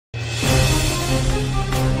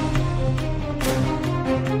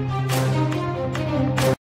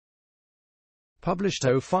Published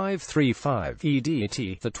 0535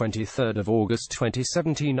 EDT, the 23rd of August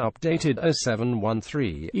 2017. Updated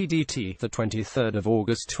 0713 EDT, the 23rd of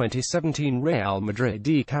August 2017. Real Madrid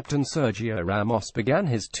captain Sergio Ramos began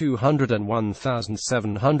his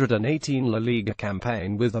 201,718 La Liga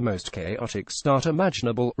campaign with the most chaotic start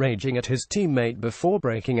imaginable, raging at his teammate before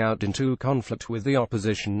breaking out into conflict with the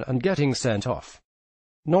opposition and getting sent off.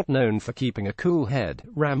 Not known for keeping a cool head,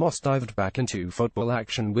 Ramos dived back into football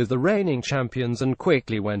action with the reigning champions and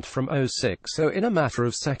quickly went from 0-6-0 in a matter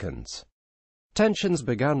of seconds. Tensions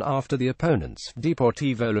began after the opponents,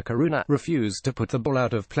 Deportivo La Coruña, refused to put the ball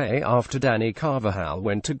out of play after Dani Carvajal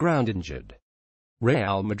went to ground injured.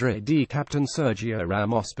 Real Madrid captain Sergio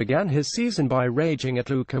Ramos began his season by raging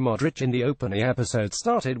at Luka Modric in the opening episode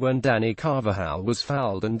started when Dani Carvajal was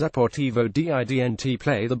fouled and Deportivo didn't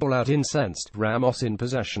play the ball out. Incensed, Ramos in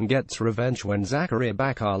possession gets revenge when Zakaria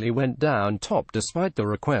Bakkali went down top despite the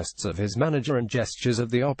requests of his manager and gestures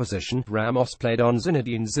of the opposition. Ramos played on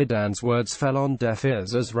Zidane's words fell on deaf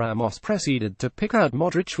ears as Ramos proceeded to pick out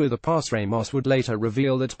Modric with a pass. Ramos would later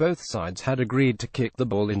reveal that both sides had agreed to kick the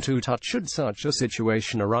ball into touch should such a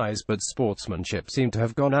situation arise, but sportsmanship seemed to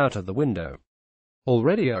have gone out of the window.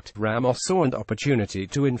 Already irked, Ramos saw an opportunity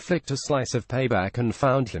to inflict a slice of payback and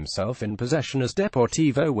found himself in possession as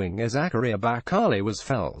Deportivo winger Zakaria Bakkali was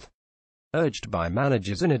fouled. Urged by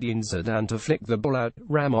manager Zidane to flick the ball out,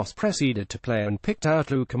 Ramos proceeded to play and picked out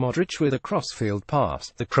Luka Modric with a crossfield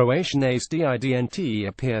pass. The Croatian ace didn't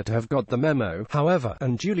appear to have got the memo, however,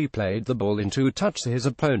 and duly played the ball into touch so his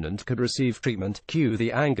opponent could receive treatment. Cue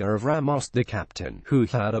the anger of Ramos, the captain, who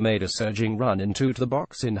had made a surging run into the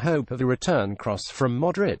box in hope of a return cross from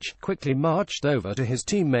Modric, quickly marched over to his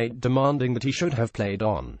teammate demanding that he should have played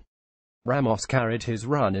on. Ramos carried his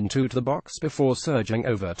run into the box before surging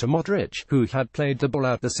over to Modric, who had played the ball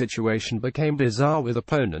out. The situation became bizarre with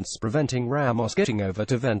opponents preventing Ramos getting over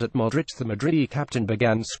to vent at Modric. The Madrid captain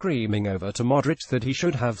began screaming over to Modric that he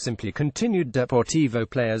should have simply continued. Deportivo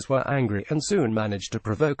players were angry and soon managed to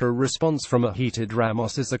provoke a response from a heated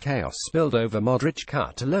Ramos as the chaos spilled over. Modric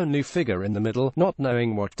cut a lonely figure in the middle, not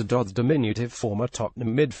knowing what to do. The diminutive former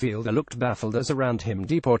Tottenham midfielder looked baffled as around him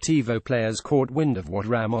Deportivo players caught wind of what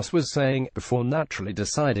Ramos was saying, before naturally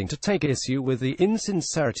deciding to take issue with the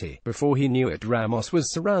insincerity. Before he knew it, Ramos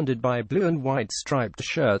was surrounded by blue and white striped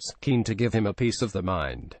shirts, keen to give him a piece of the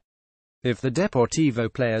mind. If the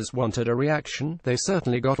Deportivo players wanted a reaction, they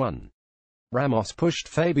certainly got one. Ramos pushed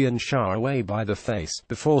Fabian Schär away by the face,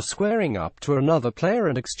 before squaring up to another player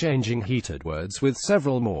and exchanging heated words with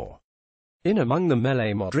several more. In among the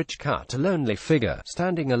melee, Modric cut a lonely figure,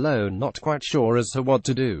 standing alone, not quite sure as to what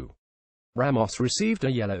to do. Ramos received a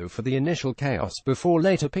yellow for the initial chaos before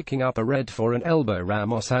later picking up a red for an elbow.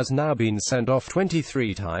 Ramos has now been sent off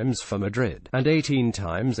 23 times for Madrid, and 18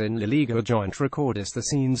 times in La Liga, a joint record as the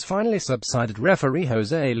scenes finally subsided. Referee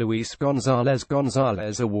José Luis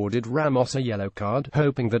González awarded Ramos a yellow card,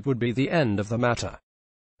 hoping that would be the end of the matter.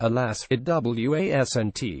 Alas, it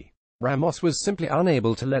wasn't. Ramos was simply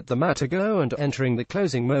unable to let the matter go, and entering the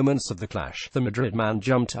closing moments of the clash, the Madrid man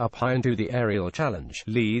jumped up high into the aerial challenge,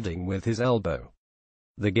 leading with his elbow.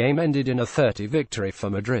 The game ended in a 30 victory for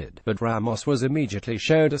Madrid, but Ramos was immediately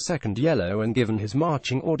showed a second yellow and given his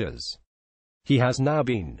marching orders. He has now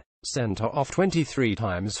been sent off 23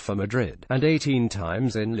 times for Madrid, and 18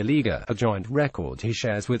 times in La Liga, a joint record he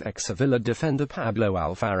shares with ex-Sevilla defender Pablo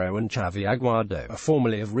Alfaro and Xavi Aguado,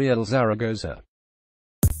 formerly of Real Zaragoza.